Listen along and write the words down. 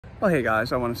Well, hey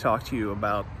guys, I want to talk to you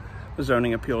about the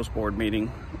Zoning Appeals Board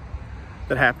meeting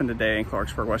that happened today in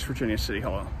Clarksburg, West Virginia City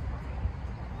Hall.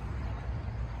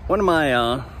 One of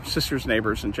my sister's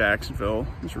neighbors in Jacksonville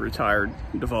is a retired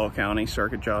Duval County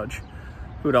Circuit Judge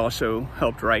who had also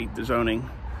helped write the zoning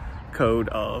code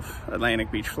of Atlantic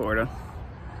Beach, Florida,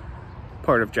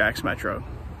 part of Jax Metro.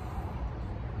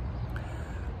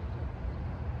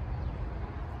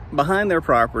 Behind their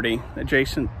property,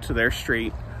 adjacent to their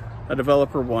street, a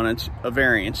developer wanted a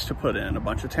variance to put in a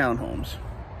bunch of townhomes.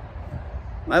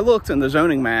 I looked, and the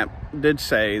zoning map did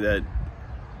say that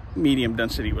medium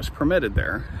density was permitted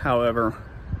there. However,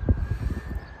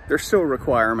 there's still a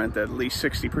requirement that at least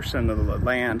 60% of the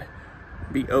land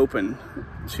be open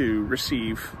to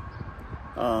receive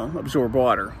absorb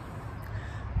water.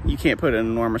 You can't put an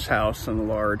enormous house in a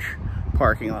large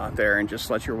parking lot there and just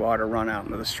let your water run out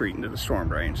into the street into the storm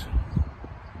drains.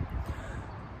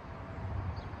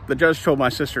 The judge told my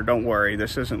sister, don't worry,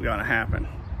 this isn't going to happen.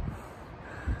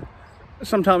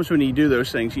 Sometimes when you do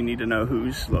those things, you need to know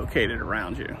who's located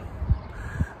around you.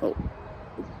 Well,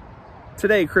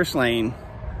 today, Chris Lane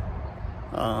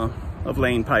of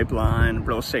Lane Pipeline,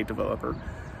 real estate developer,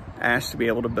 asked to be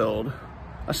able to build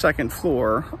a second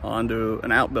floor onto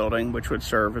an outbuilding, which would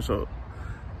serve as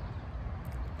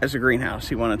a greenhouse.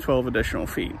 He wanted 12 additional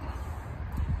feet.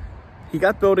 He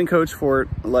got building codes for it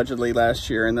allegedly last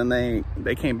year, and then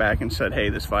they came back and said, hey,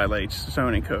 this violates the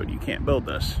zoning code, you can't build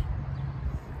this.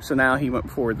 So now he went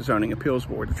before the Zoning Appeals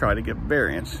Board to try to get a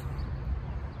variance.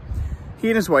 He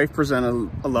and his wife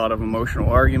presented a lot of emotional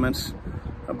arguments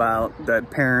about dead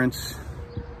parents,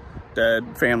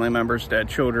 dead family members, dead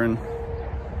children,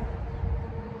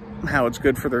 how it's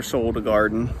good for their soul to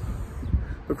garden.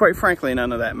 But quite frankly,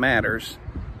 none of that matters.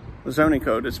 The zoning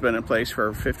code that's been in place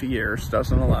for 50 years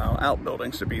doesn't allow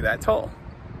outbuildings to be that tall.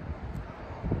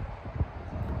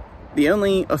 The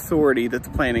only authority that the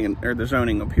Planning or the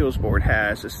Zoning Appeals Board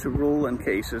has is to rule in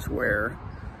cases where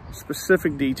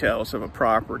specific details of a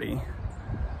property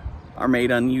are made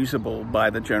unusable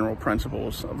by the general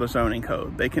principles of the zoning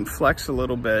code. They can flex a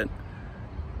little bit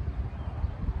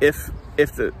if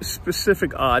the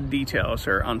specific odd details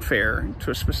are unfair to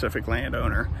a specific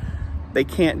landowner. They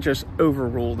can't just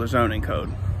overrule the zoning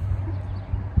code.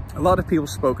 A lot of people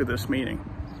spoke at this meeting.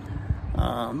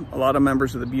 A lot of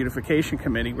members of the beautification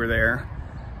committee were there,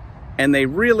 and they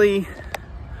really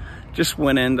just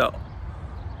went into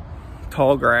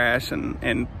tall grass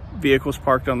and vehicles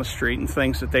parked on the street and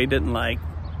things that they didn't like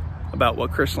about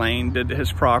what Chris Lane did to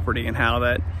his property, and how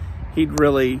that he'd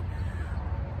really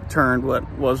turned what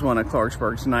was one of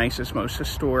Clarksburg's nicest, most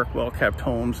historic, well-kept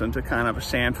homes into kind of a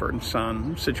Sanford and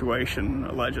Son situation,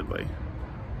 allegedly.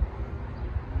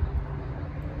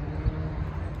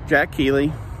 Jack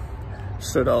Keeley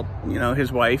stood up. You know,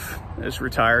 his wife is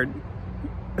retired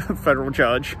federal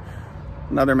judge.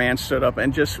 Another man stood up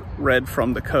and just read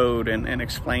from the code and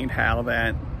explained how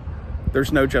that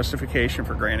there's no justification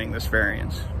for granting this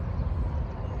variance.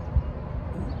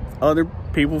 Other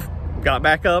people got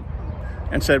back up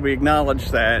and said, we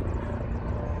acknowledge that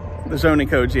the zoning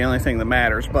code's the only thing that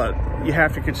matters, but you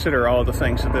have to consider all the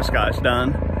things that this guy's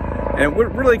done. And it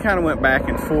really kind of went back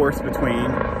and forth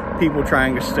between people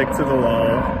trying to stick to the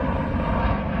law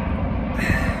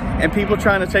and people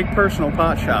trying to take personal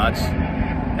pot shots.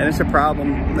 And it's a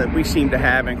problem that we seem to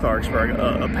have in Clarksburg.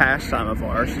 A pastime of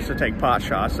ours is to take pot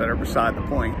shots that are beside the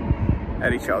point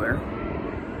at each other.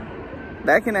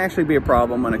 That can actually be a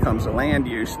problem when it comes to land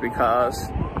use, because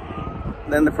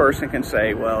then the person can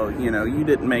say, well, you know, you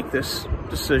didn't make this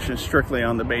decision strictly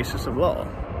on the basis of law.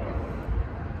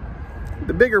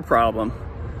 The bigger problem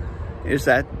is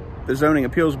that the Zoning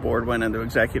Appeals Board went into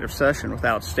executive session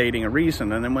without stating a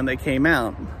reason, and then when they came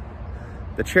out,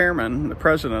 the chairman, the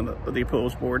president of the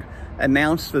Appeals Board,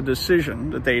 announced the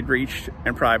decision that they'd reached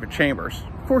in private chambers.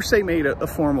 Of course, they made a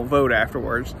formal vote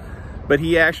afterwards, but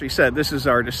he actually said, this is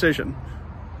our decision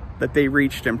that they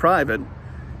reached in private.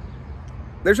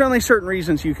 There's only certain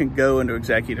reasons you can go into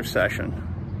executive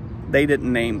session. They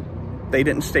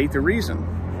didn't state the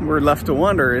reason. We're left to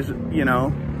wonder, is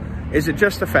it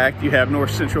just the fact you have some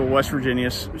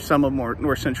of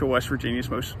North Central West Virginia's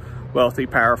most wealthy,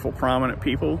 powerful, prominent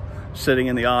people sitting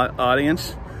in the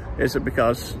audience? Is it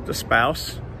because the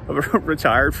spouse of a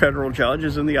retired federal judge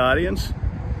is in the audience?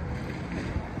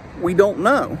 We don't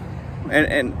know,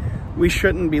 and we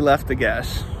shouldn't be left to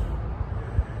guess.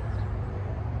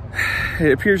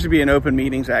 It appears to be an Open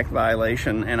Meetings Act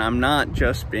violation, and I'm not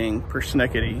just being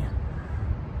persnickety.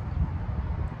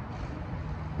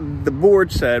 The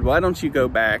board said, why don't you go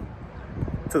back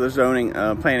to the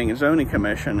Planning and Zoning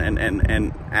Commission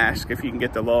and ask if you can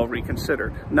get the law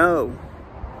reconsidered? No.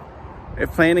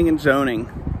 If planning and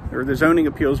zoning, or the zoning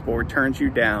appeals board, turns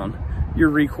you down, your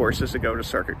recourse is to go to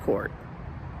circuit court.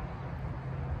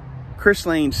 Chris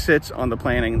Lane sits on the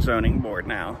planning and zoning board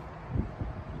now.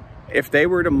 If they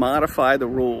were to modify the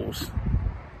rules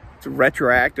to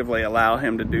retroactively allow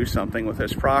him to do something with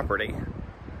his property,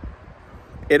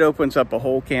 it opens up a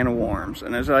whole can of worms.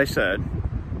 And as I said,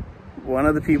 one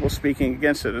of the people speaking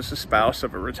against it is the spouse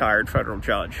of a retired federal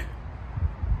judge.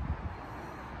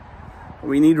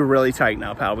 We need to really tighten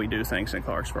up how we do things in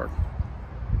Clarksburg.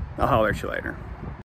 I'll holler at you later.